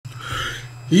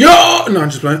Yo! No, I'm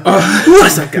just playing.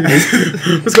 What's up, guys?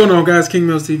 What's going on, guys?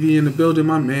 KingmillsTV in the building.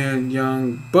 My man,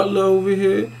 Young Butler over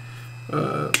here.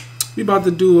 We about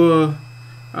to do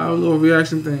our little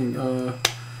reaction thing. You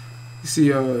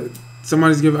see,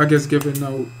 somebody's giving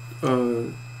out,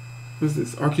 what's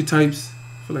this? Archetypes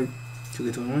for like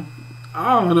 2K21?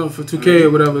 I don't know, for 2K or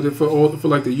whatever, for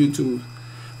like the YouTube.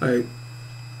 Like,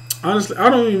 honestly, I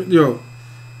don't even know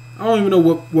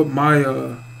what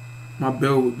my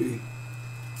build would be.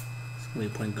 When you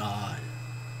point God,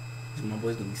 my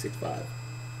boy's gonna be 6'5".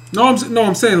 No,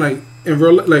 I'm saying like in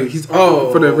real, like he's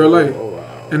for the real life,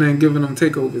 wow. and then giving them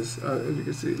takeovers. As you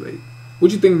can see, like, what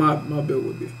do you think my build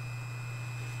would be?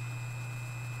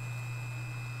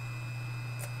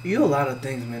 You a lot of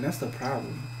things, man. That's the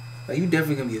problem. Like, you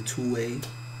definitely gonna be a two-way.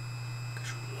 Cause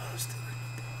you love stealing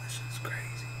the ball. That shit's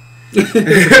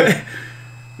crazy.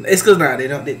 It's cause they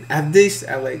don't. If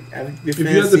you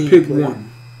had to pick one.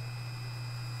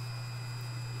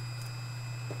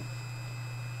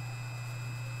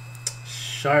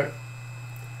 Sharp.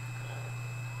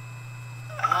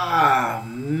 Ah,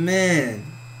 man.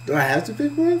 Do I have to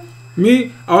pick one?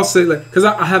 Me, I'll say, like, because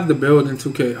I have the build in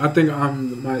 2K. I think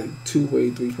I'm my two-way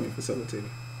 3-point facilitator.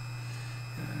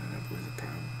 That boy's a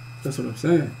problem. That's what I'm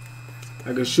saying.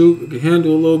 I can shoot, I can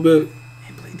handle a little bit,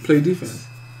 and play defense.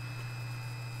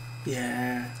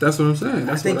 Yeah. That's what I'm saying.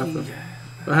 That's what I feel.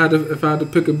 If I had to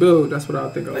pick a build, that's what I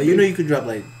think I would. Like, you know, you could drop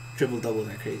like triple doubles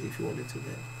like crazy if you wanted to.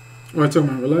 What, talking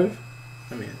about real life?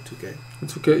 I mean, 2K.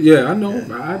 2K, yeah, I know.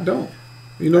 Yeah. I don't.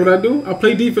 You know what I do? I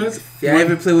play defense. If you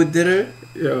ever play with Ditter,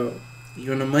 yo,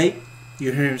 you're on the mic,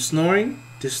 you hear him snoring,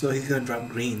 just know he's gonna drop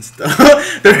green stuff.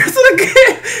 The rest of the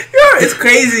game, yo, it's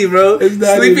crazy, bro.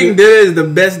 Sleeping Ditter is the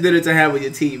best Ditter to have with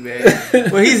your team, man.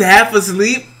 When he's half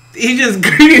asleep, he just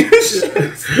green shit.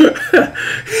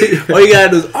 All you gotta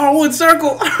do is R1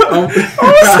 circle. R1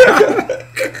 circle.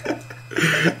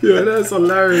 Yo, that's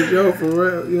hilarious, yo, for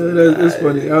real. Yo, that's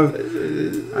funny.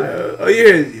 Oh,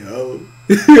 yeah, yo.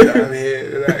 I'm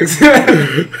here. Relax. Yo,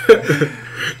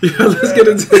 let's get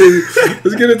into this.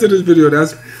 Let's get into this video.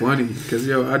 That's funny because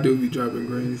yo, I do be dropping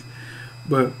greens,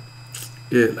 but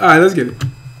yeah. All right, let's get it.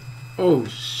 Oh,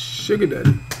 sugar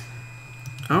daddy.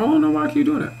 I don't know why I keep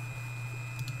doing that.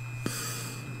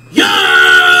 Yo!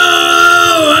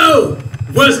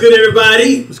 What's good,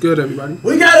 everybody? What's good, everybody?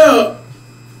 We got a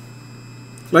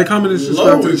like, comment, and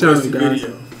subscribe to the channel, guys.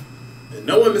 Video. And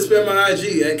no one misspelled my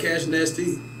IG at Cash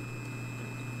Nasty.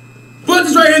 But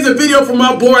this right here is a video from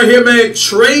my boy here, man.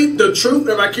 Trey the Truth,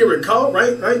 if I can recall,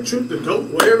 right? Truth the Goat,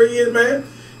 whatever he is, man.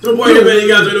 It's my boy here, man. You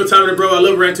guys don't know time to bro. I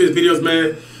love reacting to his videos,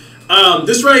 man.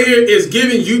 This right here is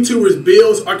giving YouTubers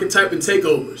builds, archetype, and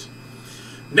takeovers.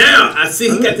 Now, I see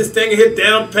he got this thing here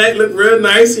down pat, look real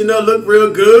nice, you know, look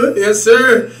real good. Yes,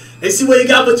 sir. And see what you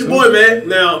got with your boy, man.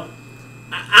 Now,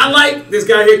 I like this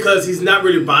guy here because he's not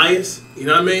really biased. You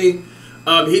know what I mean?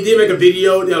 He did make a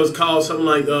video that was called something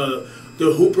like the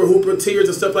Hooper Tears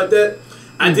and stuff like that.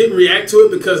 I didn't react to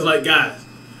it because, like, guys,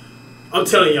 I'm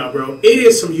telling y'all, bro, it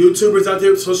is some YouTubers out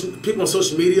there, people on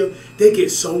social media, they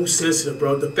get so sensitive,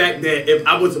 bro. The fact that if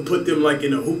I was to put them, like,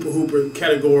 in a Hooper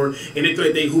category and they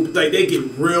think they hoop, like, they get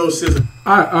real sensitive.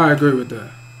 I agree with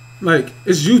that. Like,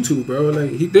 it's YouTube, bro.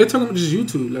 Like, they're talking about just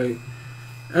YouTube. Like,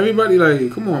 everybody,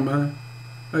 like, come on, man.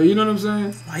 Like, you know what I'm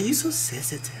saying? Why are you so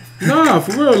sensitive? Nah,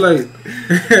 for real, like,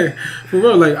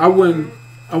 I wouldn't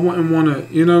want to,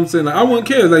 you know what I'm saying? Like, I wouldn't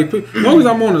care. Like, as long as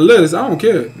I'm on the list, I don't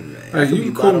care. Like, you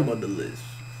can call him on the list.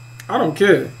 I don't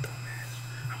care.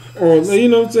 Or, like, you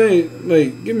know what I'm saying?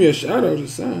 Like, give me a shout out or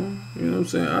something. You know what I'm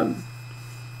saying?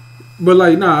 But,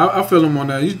 like, nah, I feel them on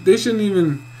that. They shouldn't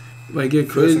even, like, get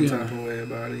crazy. Feel some type of way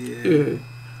about it, yeah.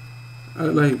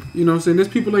 Like, you know what I'm saying? There's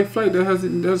people like Flight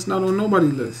that's not on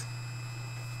nobody's list.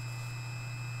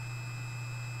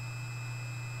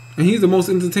 And he's the most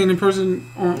entertaining person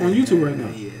on YouTube right now.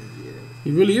 Yeah.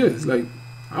 He really is. Like,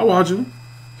 I watch him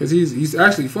because he's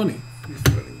actually funny. He's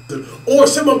funny. Or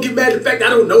some of them get mad at the fact I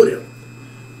don't know them.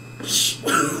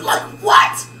 Like,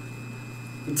 what?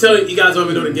 I'm telling you, guys don't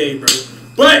even know the game, bro.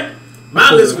 But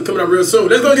my list will be coming out real soon.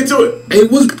 Let's go get to it. Hey,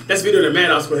 what's that's the video that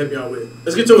Madhouse gonna help y'all with.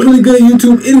 Let's get to it. Really good,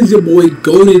 YouTube. It is your boy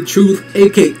Golden Truth,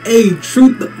 aka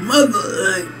Truth the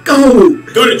Mother. Go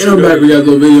to Truth. And I'm back with y'all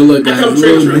little video. Look, guys, a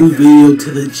little new video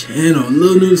to the channel. A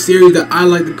little new series that I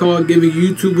like to call giving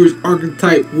YouTubers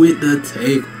archetype with the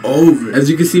takeover. As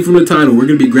you can see from the title, we're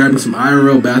gonna be grabbing some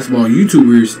IRL basketball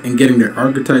YouTubers and getting their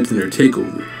archetypes and their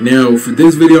takeover. Now, for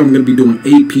this video, I'm gonna be doing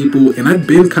 8 people, and I've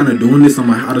been kind of doing this on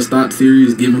my How to Stop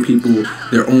series, giving people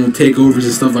their own takeovers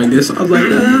and stuff like this. So I was like,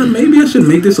 maybe I should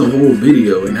make this a whole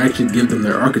video and actually give them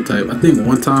their archetype. I think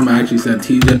one time I actually said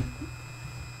TJ.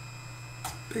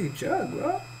 Big jug,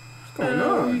 bro. What's going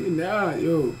on? Nah,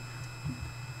 yo.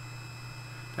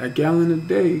 That gallon a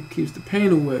day keeps the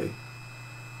pain away.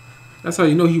 That's how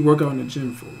you know he work out in the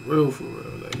gym for real.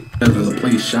 Like, as a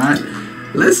play shot.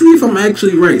 Let's see if I'm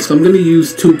actually right. So I'm going to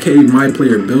use 2K My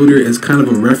Player Builder as kind of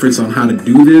a reference on how to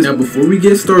do this. Now, before we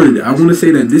get started, I want to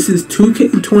say that this is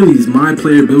 2K20's My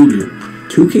Player Builder.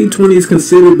 2K20 is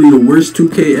considerably the worst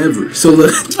 2K ever. So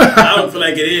look. I don't feel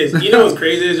like it is. You know what's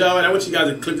crazy is, y'all? I want you guys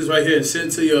to click this right here and send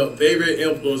it to your favorite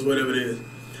influence, whatever it is.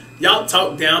 Y'all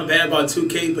talk down bad about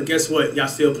 2K, but guess what? Y'all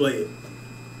still play it.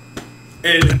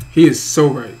 And he is so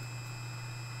right.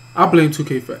 I blame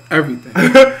 2K for everything.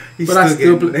 But I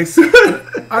still blame. Because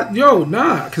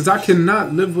I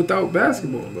cannot live without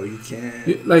basketball. Bro, you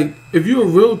can't. Like, if you're a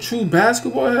real true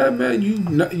basketball head, man, you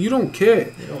don't care.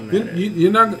 It don't matter.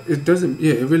 You're not. It doesn't.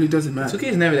 Yeah, it really doesn't matter. 2K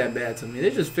is never that bad to me. They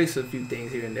just fix a few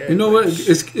things here and there. You know what?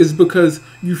 It's because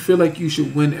you feel like you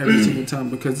should win every single time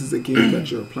because it's a game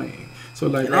that you're playing. So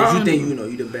like, you think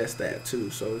you're the best at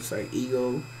too. So it's like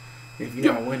ego. If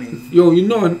you're not winning,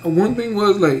 one thing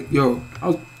was like,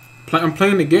 I'm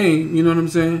playing the game. You know what I'm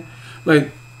saying?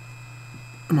 Like,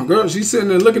 my girl, she's sitting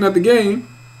there looking at the game,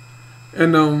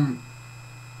 and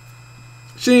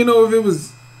she didn't know if it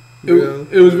was real or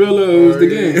it was the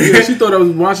game. Yeah, she thought I was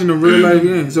watching a real life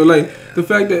game. So like the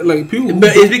fact that like people,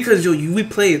 but it's because we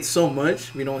play it so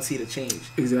much, we don't see the change.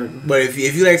 Exactly. But if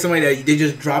you like somebody that they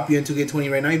just drop you into 2K20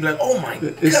 right now, you'd be like, oh my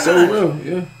god, it's so real.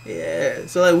 Yeah. Yeah.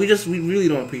 So like we really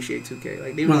don't appreciate 2K.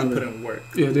 Like they really put in work.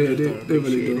 Yeah, they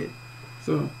really do.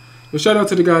 So, but shout out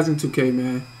to the guys in 2K,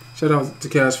 man. Shout out to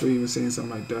Cash for even saying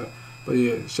something like that. But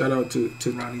yeah, shout out to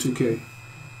 2K.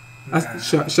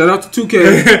 Shout out to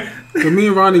 2K. So me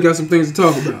and Ronnie got some things to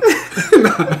talk about.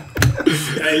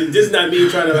 This is not me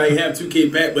trying to like have 2K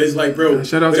back, but it's like, bro,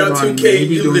 shout out without to Ronnie, 2K,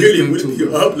 you literally wouldn't be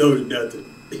uploading nothing.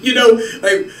 You know,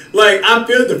 like I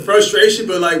feel the frustration,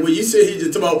 but like when you sit here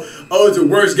just talk about, oh, it's the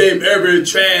worst game ever,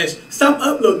 trash. Stop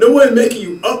uploading. No one's making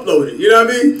you upload it. You know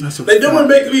what I mean? Like no one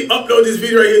making me upload this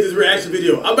video right here, this reaction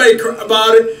video. I might cry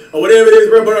about it or whatever it is,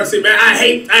 bro. But I say, man, I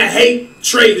hate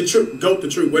Trey the truth, goat the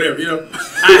truth, whatever. You know,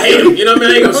 I hate him. You know what I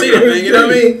mean? I ain't gonna say that, man. You know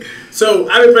what I mean? So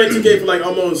I've been playing 2K for like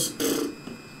almost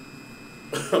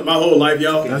my whole life,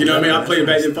 y'all. You know what I mean? I played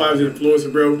back then before I was an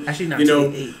influencer, bro. Actually, not you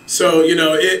know, so you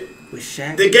know it.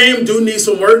 The game do need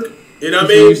some work, you know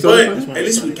what I mean? But at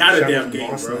least we got a damn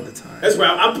game, bro. That's why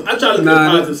I try to look at the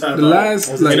positive side of it.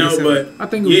 You know, but I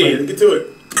think get to it.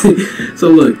 So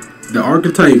look, the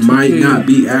archetype might not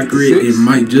be accurate. It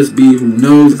might just be, who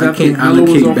knows. I can't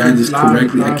allocate badges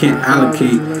correctly. I can't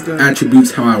allocate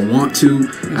attributes how I want to.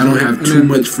 I don't have too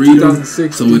much freedom, so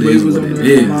it is what it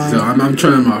is. So I'm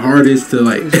trying my hardest to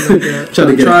like try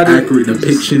to get an accurate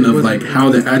depiction of like how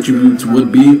the attributes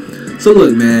would be. So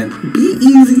look, man, be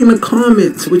easy in the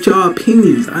comments with y'all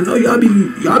opinions. I know y'all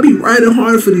be riding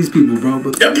hard for these people, bro.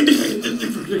 But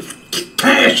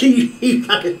Cash, he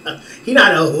not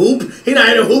a hoop. He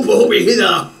not a hooper. He's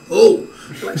a hoop.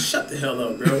 Like, shut the hell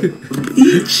up, bro.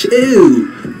 Be chill.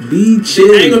 Be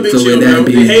chill. Ain't gonna be chill, bro.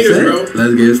 They haters, bro.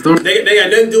 Let's get started. They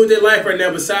got nothing to do with their life right now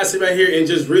besides sit right here and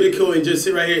just ridicule and just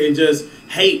sit right here and just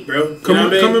hate, bro.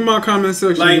 Come in my comment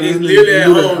section. Like, they literally at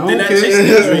home. They're not chasing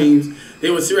their dreams. They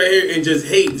would sit right here and just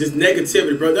hate, just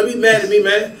negativity, bro. Don't be mad at me,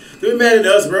 man. Don't be mad at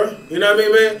us, bro. You know what I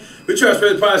mean, man? We try to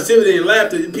spread positivity and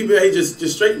laughter. People hate just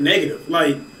straight negative.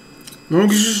 Like,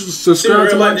 don't you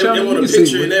subscribe to my channel? They want a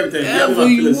picture and everything. Yeah,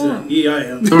 I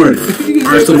am. Alright,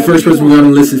 so the first person we got on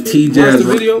the list is T Jazz.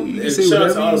 Shout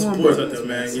out to all the supporters out there,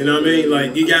 man. You know what I mean?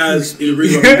 Like, you guys need to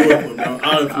read what I'm doing, bro.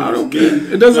 I don't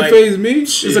care. It doesn't faze me.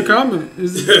 It's a comment.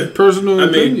 It's personal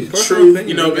opinion. Truth.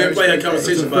 You know, man, play that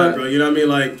conversation about it, bro. You know what I mean?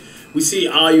 Like, we see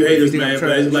all you haters, man,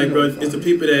 but it's like, bro, it's the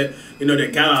people that, you know,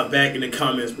 that got our back in the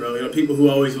comments, bro. You know, people who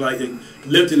always like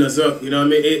lifting us up. You know what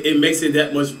I mean? It makes it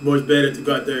that much better to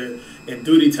go out there and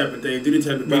do these type of things, do these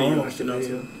type of videos. You know,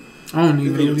 so I don't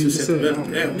even know what you said.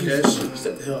 Damn, Cash,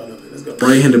 step the hell out of it. Let's go.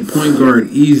 Right-handed point guard,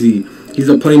 easy. He's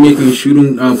a playmaking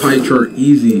shooting pie chart,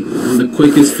 easy. On the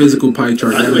quickest physical pie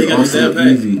chart, that is also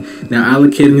easy. Now,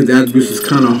 allocating his attributes was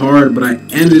kind of hard, but I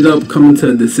ended up coming to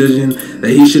a decision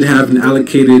that he should have an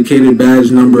allocated badge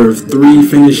number of 3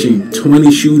 finishing,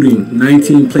 20 shooting,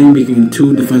 19 playmaking, and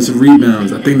 2 defensive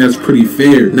rebounds. I think that's pretty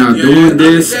fair. Now, doing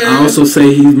this, I also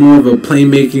say he's more of a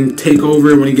playmaking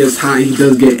takeover. When he gets hot, he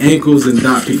does get ankles and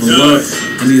dot people up,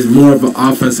 and he's more of an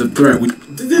offensive threat.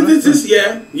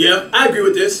 Yeah, I agree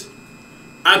with this.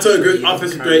 I took a good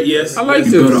offensive threat, yes. I like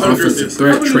this. Go to offensive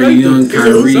threat, Trey Young,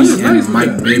 Kyrie, and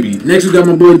Mike Bibby. Next, we got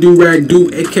my boy Do-Rag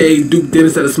Duke, a.k.a. Duke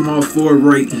Dennis at a small forward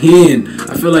right hand.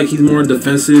 I feel like he's more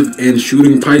defensive and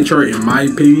shooting pie chart, in my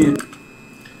opinion.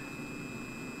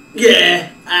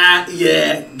 Yeah,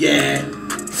 Yeah.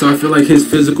 So I feel like his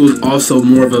physical is also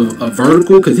more of a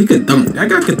vertical because he could dunk. That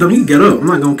guy could dunk. He could get up. I'm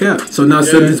not gonna cap. So now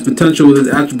setting his potential with his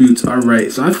attributes are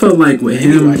right. So I felt like with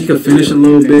him, he could finish a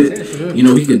little bit. You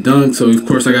know, he could dunk. So of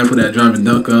course I gotta put that drive and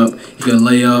dunk up. He can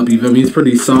lay up. You feel me? He's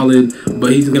pretty solid.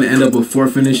 But he's gonna end up with 4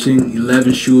 finishing,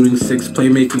 11 shooting, 6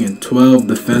 playmaking, and 12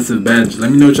 defensive badges.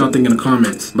 Let me know what y'all think in the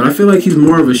comments. But I feel like he's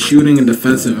more of a shooting and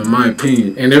defensive in my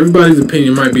opinion. And everybody's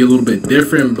opinion might be a little bit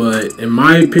different. But in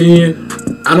my opinion,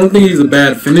 I don't think he's a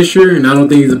bad finisher, and I don't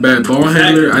think he's a bad ball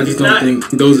handler. I just don't think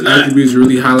those attributes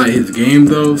really highlight his game,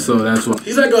 though. So that's why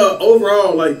he's like a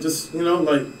overall, like just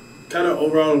like kind of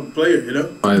overall player,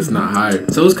 why it's not higher.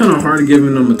 So it's kind of hard to give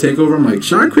him a takeover. I'm like,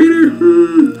 shot creator.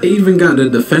 He even got the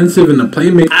defensive and the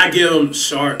playmaking. I give him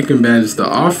sharp badges to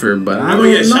offer, but I don't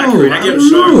know. Shot creator. I give him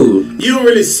sharp. You don't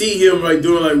really see him like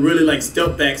doing like really like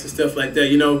step backs and stuff like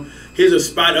that. He's a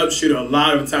spot up shooter a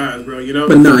lot of times, bro.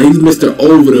 But nah, he's Mr.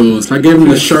 Overdose. I gave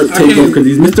him a sharp takeover because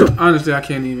he's Mr. Honestly, I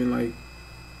can't even like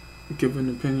give an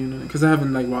opinion on it because I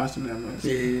haven't like watched him that much.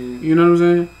 Yeah. You know what I'm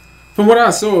saying? From what I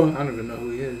saw, I don't even know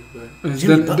who he is, but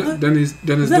Jimmy Butler? Dennis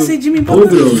Does that say Jimmy Butler?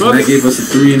 Overdose. That gave us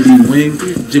a 3-and-D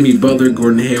wing. Jimmy Butler,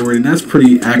 Gordon Hayward, and that's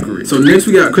pretty accurate. So next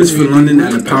we got Christopher London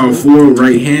at the power forward,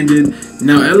 right-handed.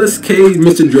 Now LSK,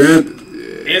 Mr. Draft.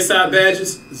 Inside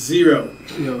badges, 0.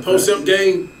 Post-up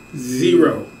game,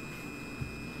 0.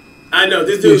 I know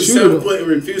this dude is 7 foot and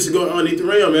refuses to go underneath the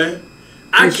rim, man.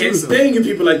 I can't stand you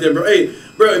people like that, bro. Hey,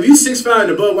 bro, if you 6'5"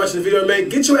 and above watching the video, man,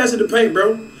 get your ass in the paint,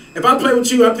 bro. If I play with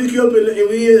you, I pick you up and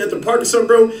we at the park or something,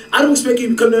 bro. I don't expect you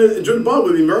to come down and dribble the ball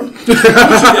with me, bro. Put you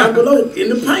down below in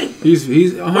the paint.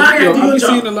 I've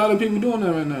seen a lot of people doing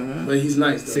that right now, man. But he's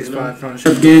nice, 6'5" front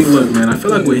shot. Game, look, man. I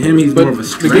feel like with him, he's more of a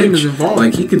stretch. The game is involved.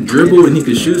 Like he could dribble and he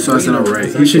could shoot. So I said, all right,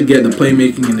 he should get the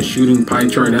playmaking and the shooting pie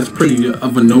chart. That's pretty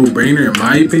of a no-brainer in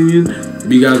my opinion.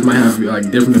 But you guys might have like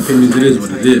different opinions. It is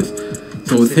what it is.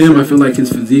 So with him, I feel like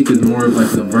his physique is more of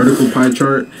like the vertical pie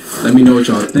chart. Let me know what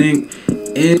y'all think.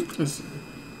 And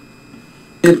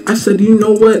I said, you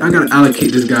know what? I gotta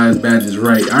allocate this guy's badges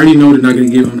right. I already know they're not gonna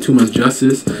give him too much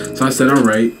justice. So I said, all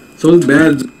right. So his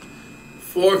badge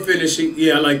 4 finishing,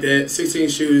 yeah, I like that. 16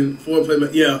 shooting, 4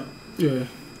 playmaking, yeah. Yeah.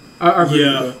 I agree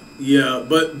with that. Yeah.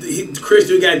 But Chris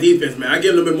do got defense, man. I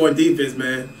give him a little bit more defense,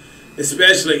 man.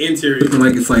 Especially interior. Looking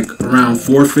like it's like around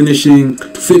 4 finishing,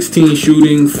 16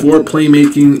 shooting, 4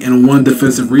 playmaking, and 1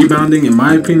 defensive rebounding. In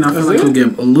my opinion, I feel like he'll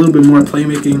get a little bit more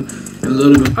playmaking, and a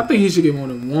little bit. I think he should get more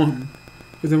than 1.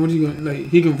 Because then what are you going to, like,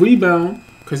 he can rebound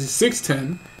because he's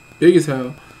 6'10", big as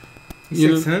hell.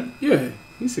 He's 6'10"? Yeah,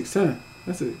 he's 6'10".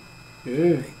 That's it.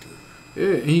 Yeah.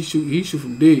 Yeah, and he shoot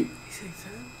from deep. He's 6'10"?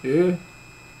 Yeah.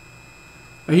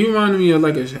 And he reminded me of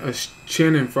like a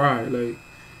Shannon Fry. Like,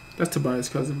 that's Tobias'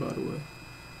 cousin, by the way.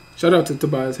 Shout out to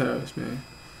Tobias Harris, man.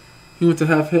 He went to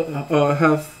half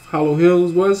Hollow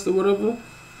Hills West or whatever,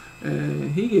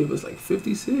 and he gave us like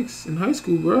 56 in high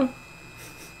school, bro.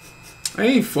 That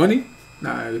ain't funny.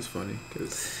 Nah, it is funny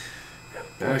because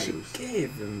that shit was.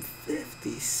 Gave him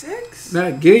 56.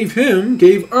 Not gave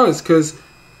us because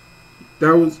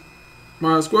that was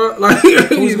my squad. Like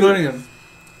who's guarding him?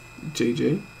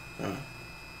 JJ.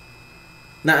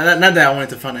 Not that I wanted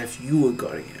to find out if you were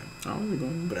guarding him. I wasn't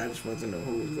guarding him, but I just wanted to know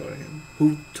who was guarding him.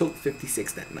 Who took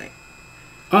 56 that night?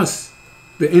 Us,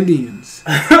 the Indians,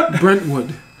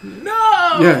 Brentwood.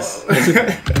 No. Yes.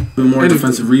 The more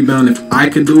defensive rebound if I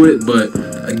could do it, but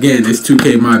again, it's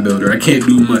 2K my builder. I can't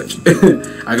do much.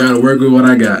 I gotta work with what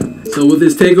I got. So with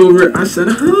this takeover, I said,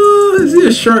 is he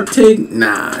a sharp take?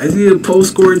 Nah. Is he a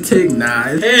post score take? Nah.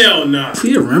 Hell nah. Is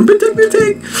he a rim protector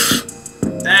take?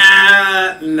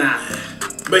 Nah.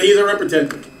 But he's a rim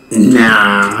protector.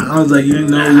 Nah. I was like, you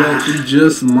know what? He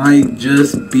just might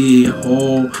just be a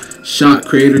whole shot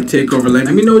creator takeover.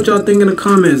 Let me know what y'all think in the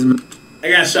comments, man. I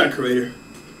got shot creator.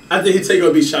 I think he's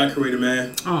takeover be shot creator,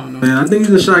 man. I don't know. Man, I think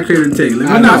he's a shot creator take.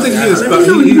 I think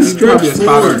he's a stretch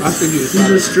forward. He's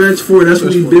a stretch forward. That's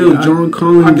what he built. John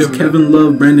Collins, Kevin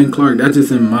Love, Brandon Clark. That's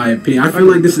just in my opinion. I feel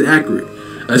like this is accurate.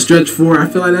 A stretch forward, I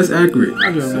feel like that's accurate.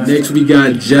 Next we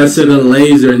got Jessa the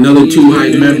Laser, another 2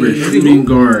 height member, shooting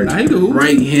guard.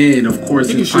 Right hand, of course,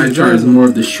 his pie chart is more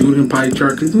of the shooting pie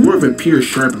chart because he's more of a pure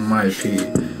sharp in my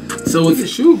opinion. So he can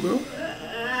shoot, bro.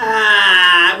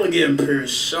 I would give him pure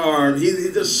sharp.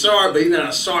 He's just sharp, but he's not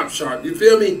a sharp. You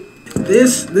feel me?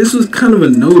 This was kind of a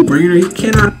no-brainer. He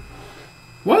cannot.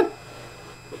 What?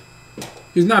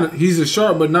 He's not. He's a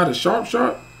sharp, but not a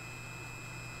sharp.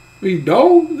 We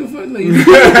do the fuck like.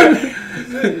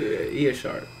 He is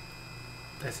sharp.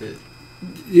 That's it.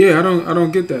 Yeah, I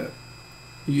don't get that.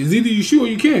 It's either you shoot or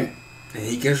you can't. And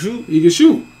he can shoot. He can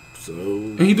shoot. So.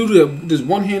 And he do this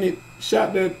one-handed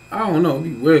shot that I don't know.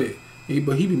 Be weird.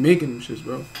 But he be making them shits,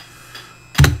 bro.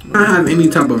 I don't have any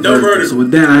type of vertical. So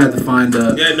with that, I had to find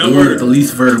the one with the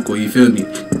least vertical. You feel me?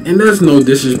 And that's no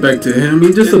disrespect to him.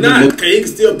 He just he can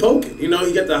still poke it. You know,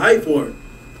 he got the height for it.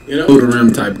 You know, the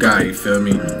rim type guy. You feel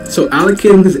me? So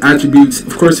allocating his attributes,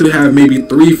 of course, he'll have maybe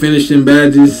 3 finishing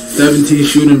badges, 17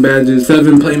 shooting badges,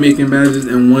 7 playmaking badges,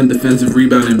 and 1 defensive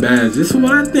rebounding badge. This is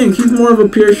what I think. He's more of a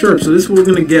pure sharp. So this is what we're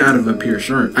gonna get out of a pure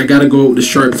sharp. I gotta go with the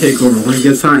sharp takeover. When he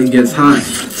gets hot, he gets hot.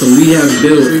 So we have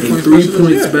built a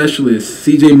 3-point specialist,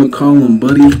 CJ McCollum,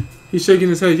 buddy. He's shaking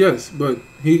his head, yes, but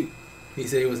he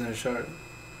said he wasn't a sharp.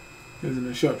 He was in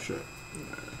a sharp shirt.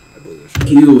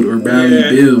 Healed or badly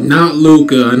built. Not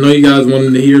Luka. I know you guys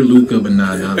wanted to hear Luka, but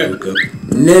not Luka.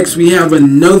 Next, we have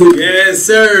another. Yes,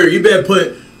 sir. You better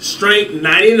put strength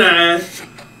 99.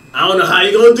 I don't know how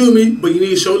you gonna do me, but you need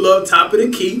to show love top of the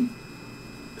key.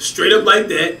 Straight up like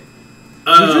that.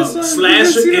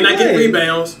 Slasher, and I get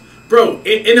rebounds. Bro,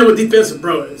 and then with defensive,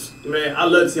 bro, man, I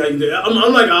love to see how you do it. I'm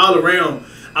like all around.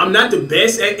 I'm not the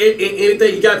best at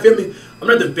anything. You gotta feel me? I'm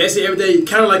not the best at everything.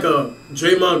 Kind of like a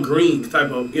Draymond Green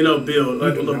type of, you know, build.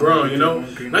 Like LeBron, you know?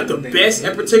 Not the best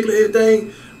at particular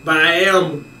anything, but I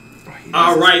am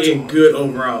alright and good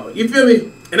overall. You feel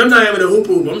me? And I'm not even a hoop.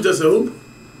 I'm just a hoop.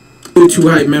 Too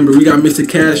hype member. We got Mr.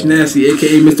 Cash Nasty,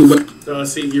 a.k.a. Mr.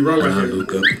 See, you're wrong right here.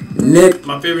 Luka. Next.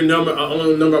 My favorite number,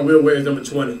 only number I will wear is number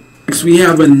 20. Next, we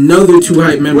have another too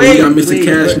hype member. We got Mr.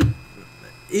 Cash.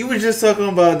 He was just talking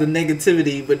about the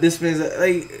negativity, but this means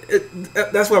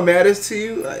that's what matters to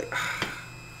you. Like,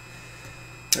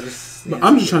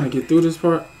 I'm just trying to get through this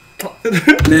part.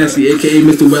 Nasty, aka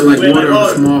Mr. Wet Like Water on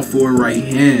the small forward right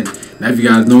hand. Now, if you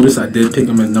guys notice, I did pick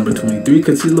him as number 23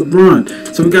 because he's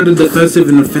LeBron. So we got the defensive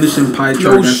and the finishing pie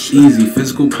chart. That's easy.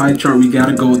 Physical pie chart, we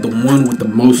gotta go with the one with the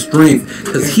most strength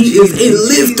because he is a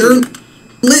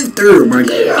lifter. My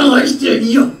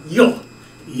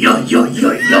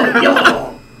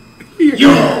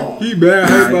Yo. He bad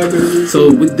hype about this.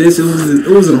 So with this, it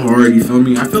wasn't hard. You feel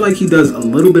me? I feel like he does a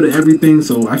little bit of everything.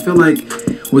 So I feel like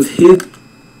with his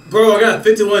bro, I got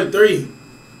 51-3.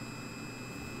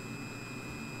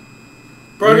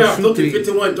 Bro, I got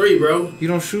 51-3, bro. You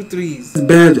don't shoot threes.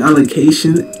 Badge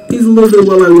allocation, he's a little bit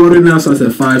well like water now. So I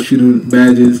said 5 shooting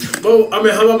badges. Bro, I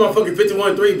mean, how about my fucking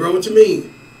 51-3, bro? What you mean?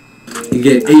 You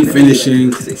get 8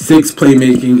 finishing, 6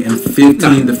 playmaking, and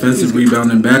 15 defensive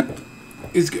rebounding back.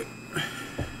 He's good.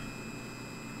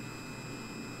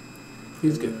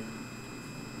 He's good.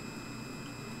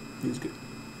 He's good.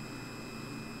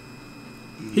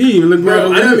 He didn't even look right.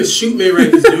 Bro, I don't even shoot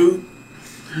mid-range, dude.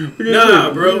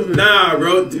 Nah, bro.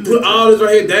 Put all this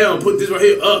right here down. Put this right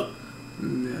here up.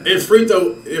 And free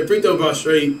throw ball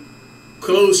straight.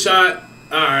 Close shot.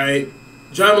 All right.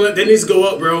 Driving, that needs to go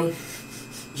up, bro.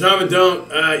 Driving dunk.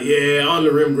 Yeah, on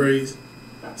the rim graze.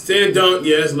 Stand dunk.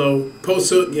 Yeah, that's low.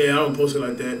 Post hook. Yeah, I don't post it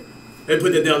like that. They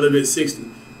put that down a little bit. 60.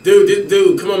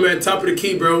 Dude, come on, man. Top of the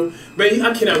key, bro. Man,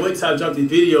 I cannot wait till I drop these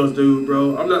videos, dude,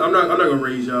 bro. I'm not gonna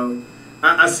raise y'all.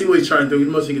 I see what he's trying to do. There's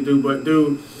much he can do, but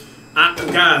dude, I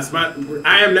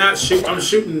am not shooting. I'm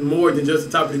shooting more than just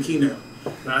the top of the key now.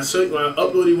 When I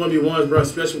upload these 1v1s, bro,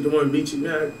 especially with the one beat you,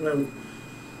 man.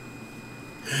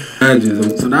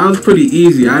 So that was pretty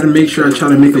easy. I had to make sure I try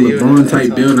to make a LeBron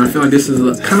type build, and I feel like this is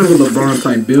kind of a LeBron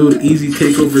type build. Easy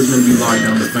takeover is gonna be locked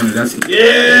down defender. That's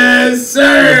yes,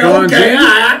 sir. Okay,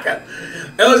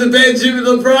 that was a bad Jimmy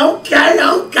LeBron.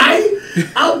 Okay.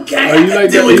 Oh, you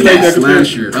like that?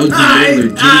 Slasher, LG Baylor,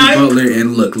 Jimmy Butler,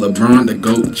 and look, LeBron the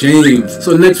GOAT, James.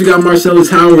 So next we got Marcellus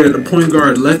Howard at the point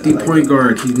guard, lefty point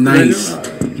guard. He's nice.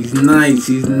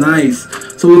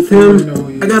 So with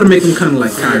him, I gotta make him kind of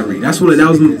like Kyrie. That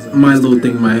was my little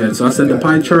thing in my head. So I said the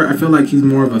pie chart. I feel like he's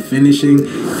more of a finishing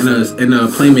and a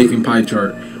playmaking pie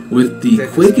chart. With the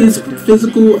quickest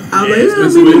physical,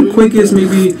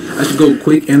 maybe I should go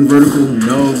quick and vertical. Who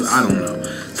knows? I don't know.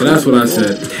 So that's what I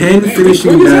said. 10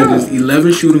 finishing badges,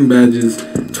 11 shooting badges,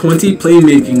 20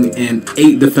 playmaking, and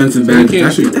 8 defensive badges.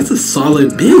 Actually, that's a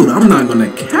solid build. I'm not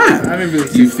gonna cap.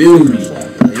 You feel me?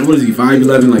 And what is he?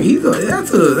 5'11"? Like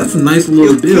that's a nice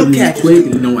little build. He's quick,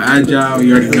 agile.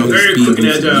 You already know his speed.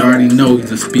 You already know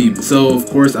he's a speed. So of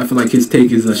course, I feel like his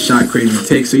take is a shot creating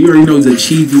take. So you already know he's a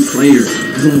cheesy player.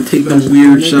 He's gonna take them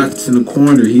weird shots in the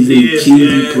corner. He's a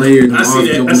cheesy player. That's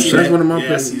one of my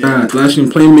plays. Flashing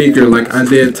playmaker like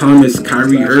Isaiah Thomas,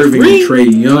 Kyrie Irving, and Trae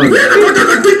Young.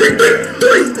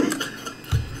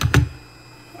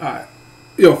 Alright.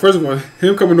 Yo, first of all,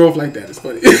 him coming off like that is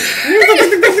funny.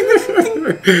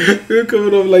 Him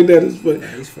coming off like that is funny.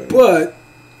 Yeah, he's funny. But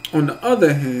on the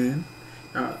other hand,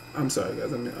 I'm sorry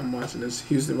guys, I'm watching this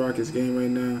Houston Rockets game right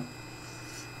now.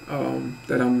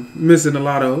 That I'm missing a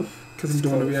lot of because I'm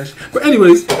doing a reaction. But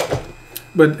anyways,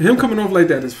 But him coming off like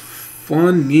that is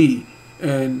funny.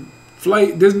 And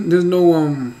Flight, there's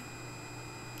no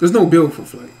bill for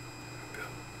Flight.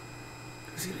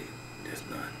 There's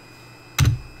none.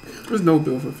 There's no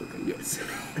bill for Flight. Yes.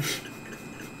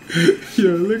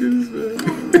 Yo, look at this man.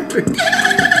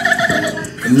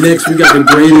 Next, we got the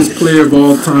greatest player of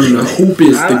all time, the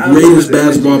hoopist, the greatest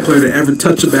basketball player to ever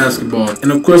touch a basketball.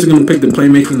 And of course, we're going to pick the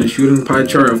playmaking and the shooting pie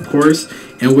chart, of course.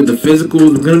 And with the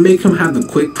physicals, we're going to make him have the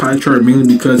quick pie chart,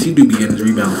 mainly because he do be getting his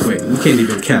rebound quick. We can't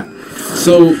even cap.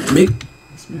 So,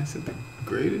 This man said the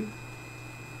greatest?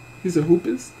 He's a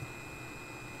hoopist?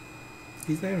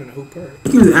 He's not even a hooper.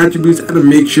 his attributes, I have to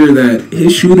make sure that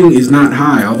his shooting is not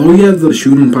high. Although he has the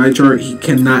shooting pie chart, he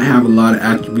cannot have a lot of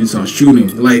attributes on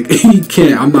shooting. Like, he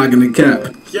can't. I'm not going to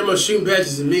cap. He got more shooting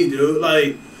badges than me, dude.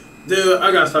 Like, dude,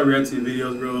 I got to start reacting to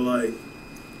videos, bro. Like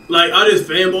all this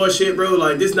fanboy shit, bro.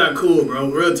 Like, this not cool, bro.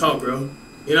 Real talk, bro.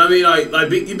 You know what I mean? Like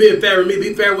you being fair with me,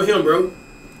 be fair with him, bro.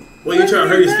 What, you trying to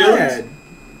hurt his feelings?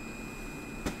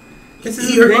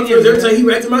 He hurt my feelings every time he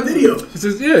reacted to my video.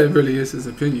 Yeah, it really is his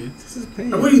opinion. It's his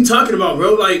opinion. Like, what are you talking about,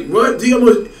 bro? Like, what? Do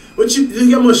you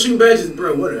got more shooting badges?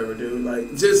 Bro, whatever, dude.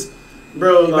 Like, just,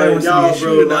 bro, like, y'all,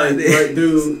 bro, like,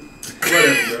 dude,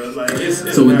 whatever, bro. Like,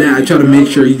 so with that, I try to make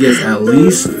sure he gets at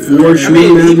least 4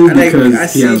 shooting badges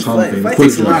because he has Hall of Fame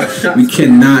quick draw. We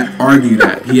cannot argue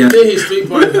that. He has his street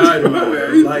part high,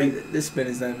 like, this spin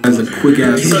is not as a quick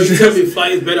ass. So you tell me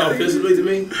Flight is better offensively to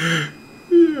me?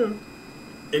 Yeah.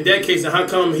 In that case, then how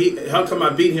come I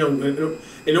beat him?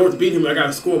 In order to beat him, I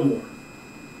gotta score more.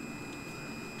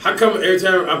 How come every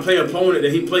time I play an opponent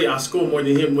that he play, I score more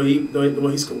than him when he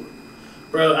scored?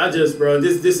 Bro, this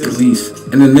is release.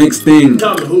 And the next thing,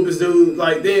 Tom the Hoopers, dude,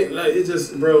 like it's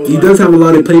just, bro. He does have a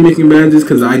lot of playmaking badges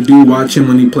because I do watch him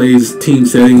when he plays team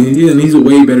setting, and he's a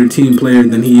way better team player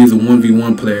than he is a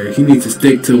 1v1 player. He needs to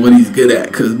stick to what he's good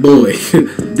at, cause boy,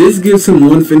 this gives him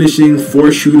 1 finishing, 4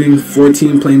 shooting, 4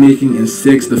 team playmaking, and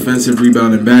 6 defensive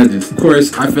rebounding badges. Of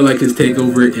course, I feel like his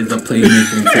takeover is a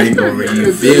playmaking takeover.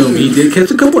 You feel me? He did catch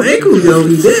a couple ankles, yo.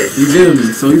 He did. You feel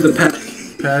me? So he's a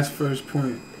pass first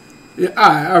point. Yeah,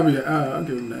 I'll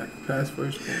give him that. Pass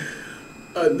first point.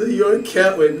 A New York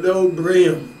cat with no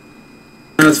brim.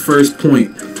 Pass first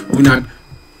point. We're not.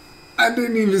 I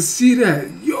didn't even see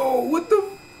that. Yo, what the?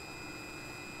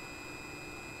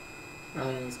 I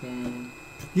don't know what's going on.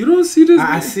 You don't see this?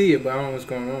 I see it, but I don't know what's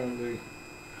going on. Like,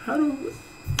 how do?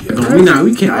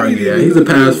 We can't argue that. He's a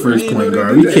pass first point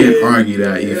guard. We can't argue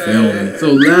that. You feel me?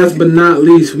 So last but not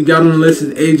least, we got on the list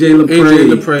is AJ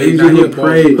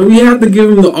Lepre. But we have to give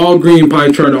him the all green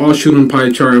pie chart, the all shooting pie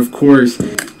chart, of course.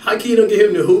 How can you don't get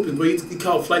him the hoopers, but he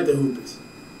called Flight the hoopers?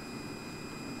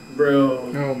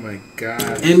 Bro. Oh my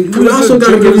god. And we also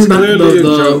got to give him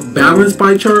the balance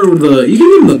pie chart, or you can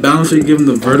give him the balance or you give him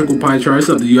the vertical pie chart. It's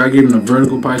up to you. I gave him the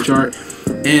vertical pie chart.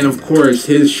 And of course,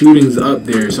 his shooting's up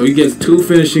there. So he gets 2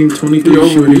 finishing, 23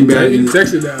 shooting badges,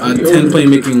 10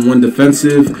 playmaking, 1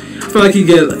 defensive. I feel like he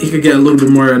could get a little bit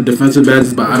more defensive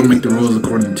badges, but I don't make the rules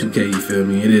according to 2K. You feel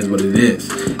me? It is what it is.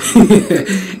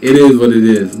 It is what it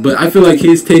is. But I feel like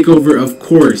his takeover, of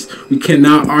course, we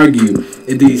cannot argue.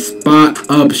 The spot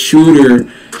up shooter,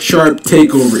 sharp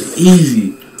takeover,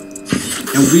 easy.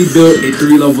 And we built a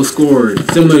 3-level score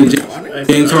similar to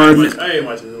James Harden. I ain't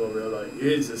watching it over, like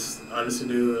it's just. Honestly,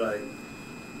 dude, like,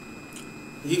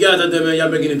 you guys out there, man, y'all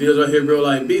making the videos right here, bro.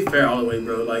 Like, be fair all the way,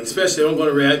 bro. Like, especially if I'm going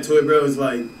to react to it, bro. It's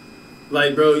like,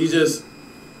 bro, you just.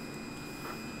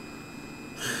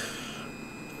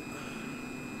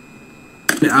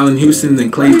 Allen Houston and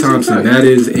Klay Thompson. That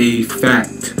is a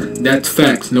fact. That's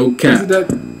facts, no cap.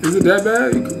 Is it that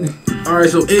bad? All right,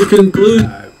 so in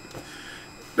conclusion,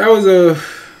 that was a.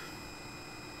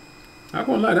 Not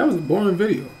gonna lie, that was a boring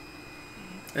video.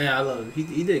 Yeah, I love it.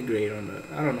 He did great on the.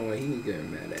 I don't know what he was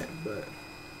getting mad at, but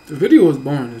the video was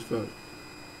boring as fuck.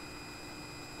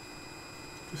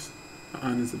 Just an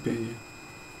honest opinion.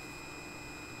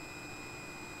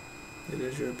 It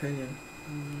is your opinion.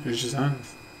 It's just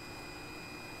honest.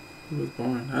 It was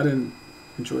boring. I didn't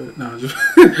enjoy it. No, just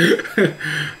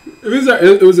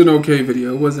it was an okay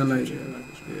video. It wasn't like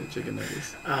chicken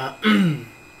nuggets. Nah,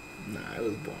 it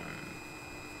was boring.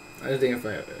 I just think it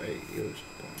was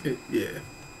boring. Yeah.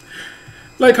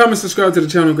 Like, comment, subscribe to the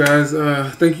channel, guys.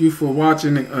 Thank you for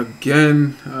watching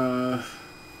again.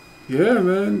 Yeah,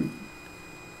 man.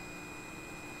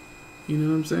 You know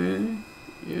what I'm saying?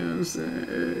 You know what I'm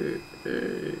saying?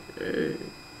 Hey.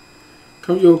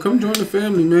 Come join the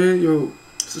family, man. Yo,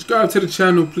 subscribe to the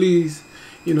channel, please.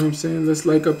 You know what I'm saying? Let's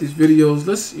like up these videos.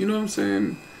 You know what I'm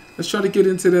saying? Let's try to get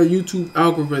into that YouTube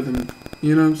algorithm.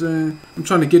 You know what I'm saying? I'm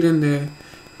trying to get in there.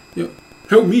 Yo,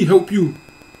 help me, help you.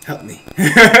 Help me.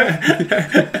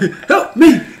 Help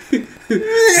me.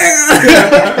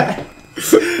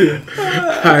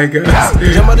 Alright,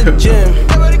 guys. Jump out the gym,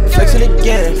 flexing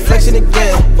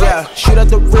again, yeah. Shoot out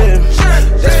the rim,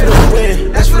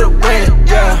 that's for the win,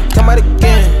 yeah. Come out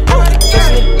again,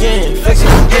 flexing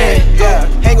again, yeah.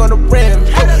 Hang on the rim,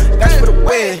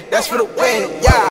 that's for the win, yeah.